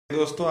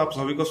दोस्तों, आप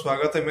सभी को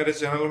स्वागत है मेरे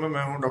चैनल में।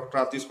 मैं हूं डॉक्टर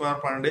आतिश Kumar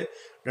Pandey,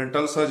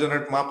 dental surgeon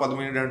eight मां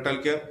पद्मिनी डेंटल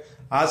केयर।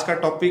 आज का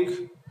टॉपिक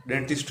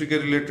डेंटिस्ट्री के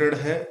रिलेटेड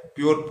है।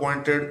 Pure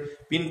pointed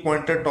pin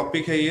pointed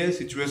topic है ये।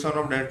 Situation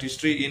of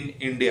dentistry in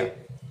India.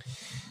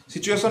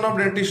 Situation of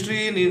dentistry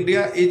in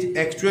India is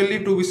actually,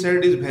 to be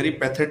said, is very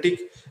pathetic,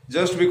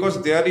 just because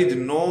there is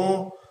no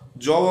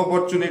job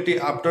opportunity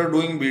after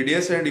doing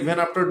BDS, and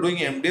even after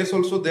doing MDS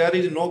also there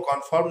is no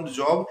confirmed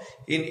job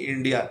in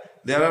India.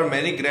 There are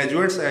many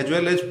graduates as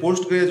well as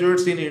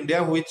postgraduates in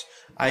India which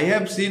I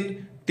have seen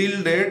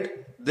till date.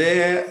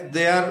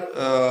 They are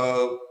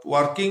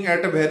working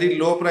at a very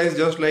low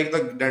price, just like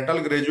the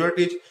dental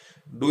graduate is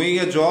doing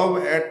a job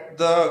at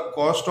the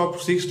cost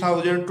of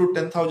 6,000 to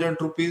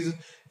 10,000 rupees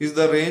is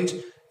the range,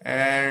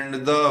 and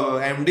the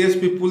MDS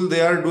people, they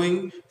are doing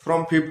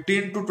from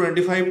 15 to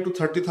 25 to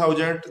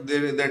 30,000.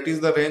 That is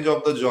the range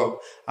of the job.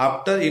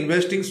 After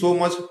investing so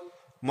much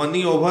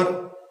money over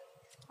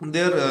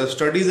their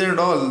studies and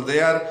all, they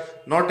are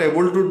not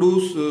able to do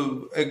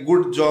a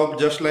good job,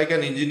 just like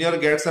an engineer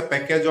gets a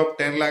package of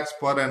 10 lakhs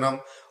per annum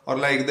or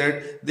like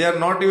that. They are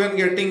not even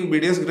getting,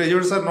 BDS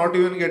graduates are not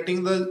even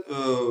getting the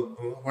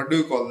what do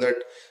you call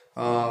that,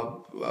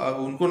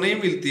 उनको नहीं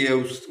मिलती है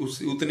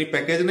उतनी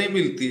package नहीं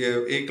मिलती है।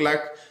 1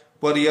 lakh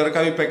per year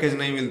का भी पैकेज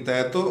नहीं मिलता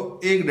है।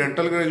 तो एक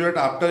dental graduate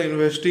after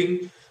investing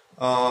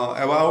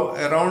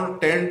around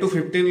 10 to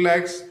 15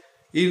 lakhs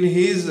in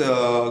his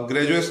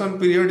graduation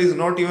period is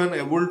not even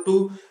able to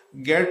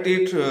get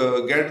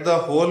the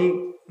whole,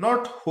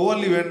 not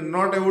whole, even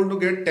not able to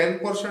get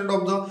 10%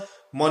 of the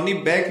money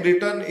back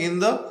return in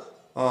the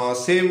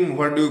same,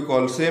 what do you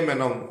call, same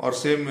annum or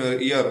same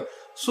year.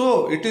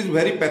 So it is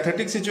very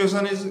pathetic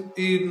situation is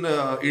in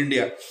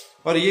India.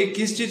 और ये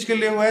किस चीज के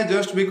लिए हुआ है?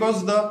 Just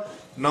because the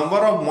number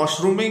of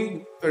mushrooming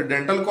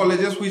dental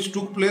colleges which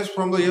took place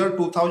from the year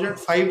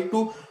 2005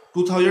 to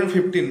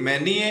 2015,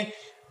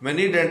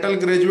 many dental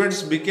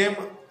graduates became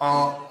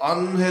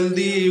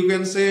unhealthy, you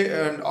can say,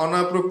 and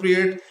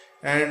inappropriate,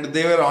 and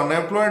they were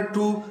unemployed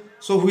too.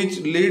 So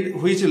which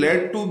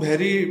led to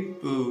very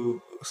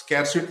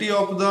scarcity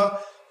of the,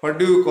 what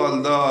do you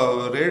call,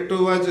 the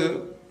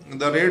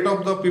rate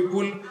of the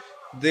people.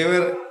 They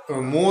were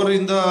more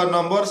in the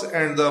numbers,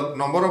 and the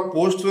number of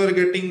posts were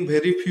getting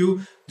very few.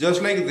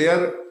 Just like they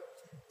are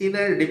in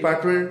a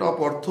department of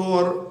ortho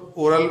or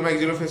oral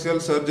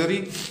maxillofacial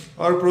surgery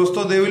or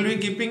prosto, they will be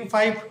keeping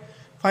five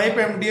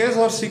MDS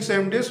or 6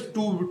 MDS,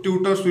 2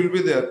 tutors will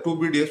be there, 2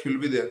 BDS will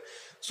be there.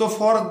 So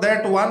for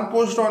that one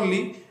post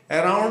only,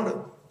 around,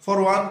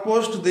 for one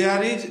post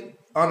there is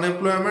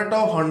unemployment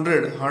of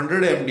 100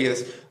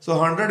 MDS. So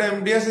 100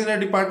 MDS in a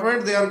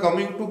department, they are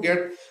coming to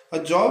get a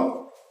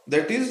job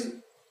that is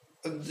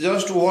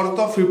just worth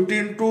of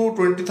 15 to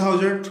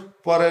 20,000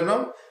 per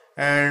annum,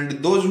 and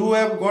those who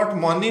have got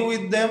money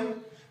with them,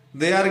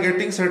 they are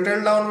getting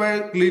settled down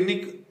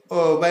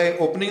by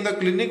opening the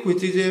clinic,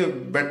 which is a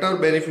better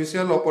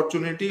beneficial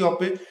opportunity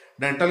of a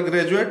dental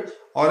graduate.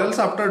 Or else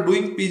after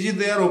doing PG,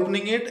 they are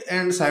opening it,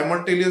 and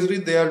simultaneously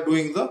they are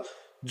doing the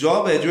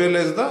job as well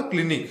as the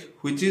clinic,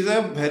 which is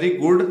a very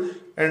good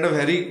and a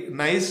very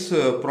nice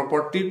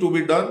property to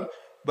be done,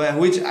 by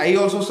which I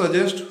also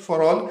suggest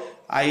for all.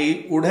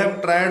 I would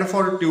have tried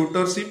for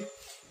tutorship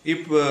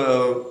if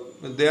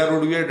there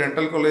would be a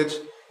dental college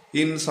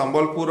in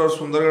Sambalpur or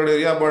Sundargarh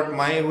area, but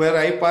where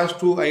I passed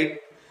to,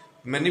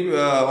 many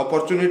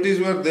opportunities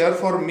were there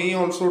for me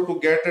also to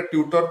get a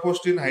tutor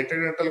post in High Tech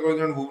Dental College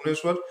in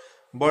Bhubaneswar.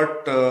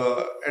 But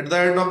at the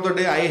end of the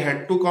day, I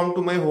had to come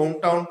to my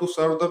hometown to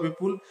serve the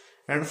people,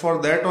 and for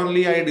that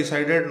only I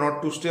decided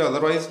not to stay.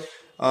 Otherwise,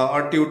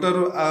 a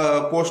tutor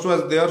post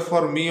was there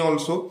for me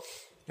also.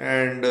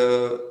 And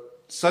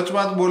सच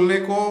बात बोलने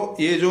को,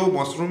 ये जो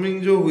mushrooming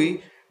जो हुई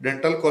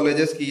dental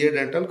colleges की, ये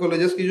dental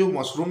colleges की जो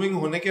मशरूमिंग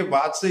होने के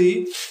बाद से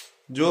ही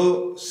जो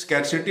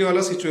स्कैर्सिटी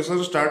वाला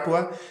सिचुएशन स्टार्ट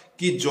हुआ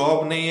कि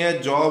जॉब नहीं है,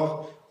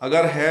 जॉब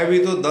अगर है भी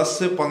तो 10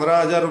 से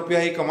 15,000 रुपया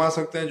ही कमा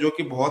सकते हैं, जो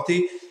कि बहुत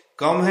ही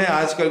कम है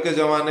आजकल के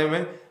जमाने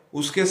में।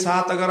 उसके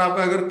साथ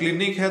अगर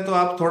क्लिनिक है तो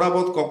आप थोड़ा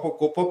बहुत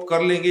कोप अप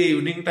कर लेंगे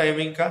इवनिंग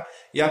टाइमिंग का,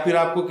 या फिर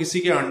आपको किसी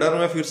के अंडर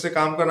में फिर से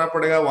काम करना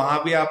पड़ेगा। वहां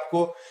भी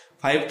आपको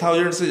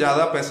 5,000 से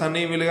ज्यादा पैसा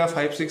नहीं मिलेगा,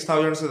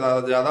 5-6,000 से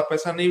ज्यादा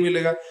पैसा नहीं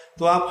मिलेगा।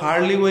 तो आप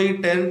हार्डली वही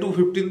 10 to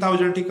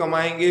 15,000 ही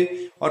कमाएंगे,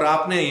 और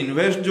आपने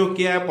इन्वेस्ट जो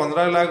किया है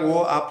 15 लाख, वो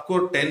आपको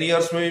 10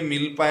 इयर्स में भी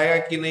मिल पाएगा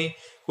कि नहीं,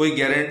 कोई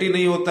गारंटी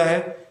नहीं होता है।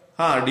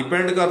 हाँ,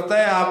 डिपेंड करता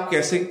है आप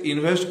कैसे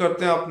इन्वेस्ट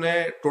करते हैं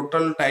अपने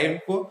टोटल टाइम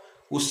को,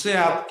 उससे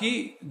आपकी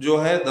जो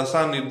है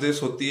दशा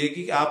निर्देश होती है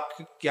कि आप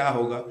क्या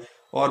होगा।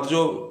 और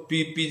जो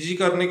पीजी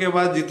करने के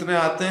बाद जितने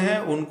आते हैं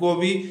उनको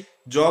भी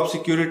जॉब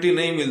सिक्योरिटी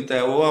नहीं मिलता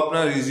है। वो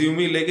अपना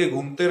रिज्यूमी लेके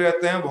घूमते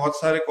रहते हैं बहुत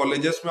सारे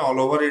कॉलेजेस में ऑल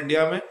ओवर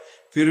इंडिया में,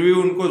 फिर भी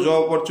उनको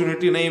जॉब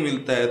अपॉर्चुनिटी नहीं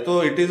मिलता है।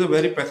 तो it is a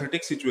very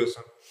pathetic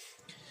situation.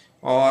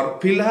 और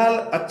फिलहाल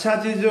अच्छा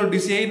चीज जो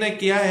DCI ने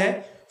किया है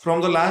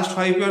from the last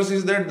 5 years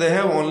is that they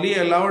have only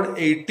allowed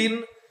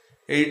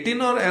 18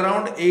 or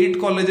around 8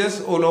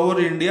 colleges all over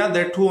India,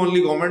 that too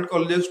only government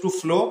colleges, to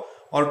flow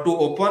or to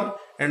open,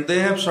 and they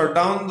have shut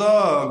down the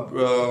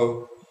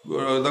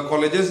the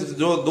colleges,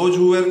 those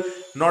who were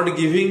not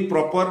giving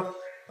proper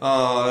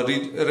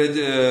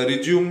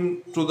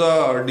resume to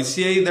the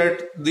DCI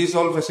that these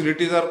all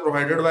facilities are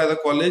provided by the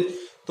college,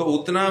 तो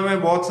उतना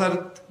में बहुत सारे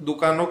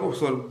दुकानों को,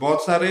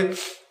 बहुत सारे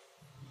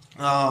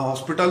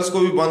hospitals को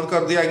भी बंद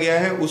कर दिया गया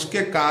है।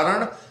 उसके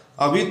कारण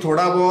अभी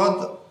थोड़ा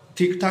बहुत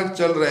ठीक ठाक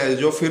चल रहा है,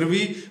 जो फिर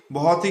भी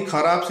बहुत ही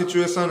खराब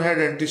सिचुएशन है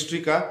डेंटिस्ट्री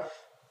का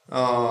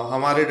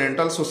हमारे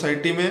डेंटल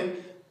सोसाइटी में।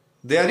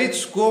 There is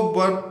scope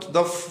but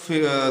the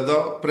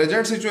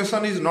present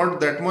situation is not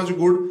that much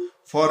good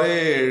for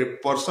a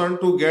person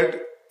to get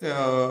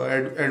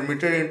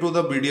admitted into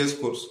the BDS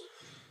course.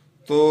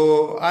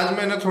 तो आज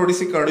मैंने थोड़ी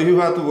सी कड़वी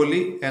बात बोली।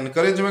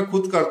 एनकरेज मैं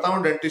खुद करता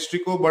हूँ डेंटिस्ट्री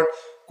को, बट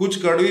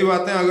कुछ कड़वी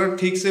बातें अगर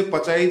ठीक से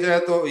पचाई जाए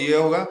तो ये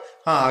होगा।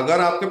 हाँ,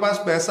 अगर आपके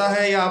पास पैसा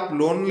है या आप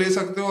लोन ले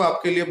सकते हो,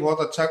 आपके लिए बहुत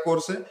अच्छा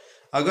कोर्स है।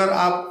 अगर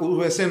आप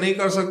वैसे नहीं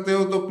कर सकते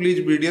हो तो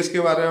प्लीज BDS के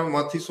बारे में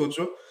मत ही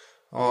सोचो।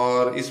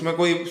 और इसमें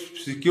कोई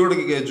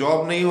सिक्योर्ड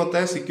जॉब नहीं होता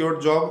है, सिक्योर्ड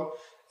जॉब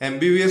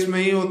MBBS में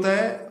ही होता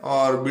है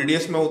और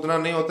BDS में उतना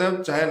नहीं होता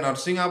है। चाहे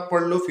नर्सिंग आप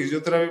पढ़ लो,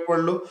 फिजियोथेरेपी पढ़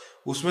लो,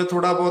 उसमें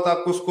थोड़ा बहुत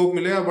आपको स्कोप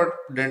मिलेगा,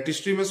 बट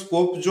डेंटिस्ट्री में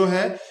स्कोप जो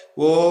है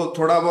वो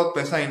थोड़ा बहुत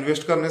पैसा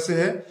इन्वेस्ट करने से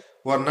है,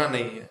 वरना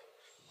नहीं है।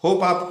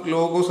 होप आप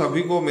लोगों को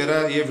सभी को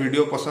मेरा ये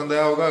वीडियो पसंद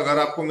आया होगा। अगर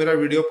आपको मेरा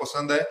वीडियो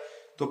पसंद आए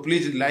तो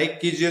प्लीज लाइक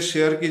कीजिए,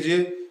 शेयर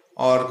कीजिए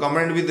और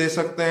कमेंट भी दे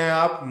सकते हैं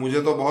आप।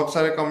 मुझे तो बहुत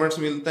सारे कमेंट्स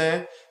मिलते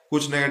हैं,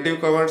 कुछ नेगेटिव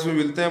कमेंट्स भी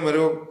मिलते हैं, मेरे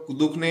को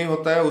दुख नहीं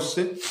होता है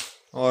उससे,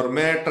 और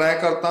मैं ट्राई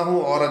करता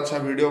हूँ और अच्छा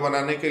वीडियो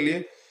बनाने के लिए।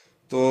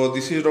 तो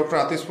this is doctor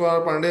Atish Kumar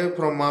Pandey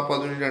from मां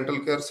Padmini dental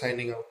care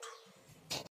signing out.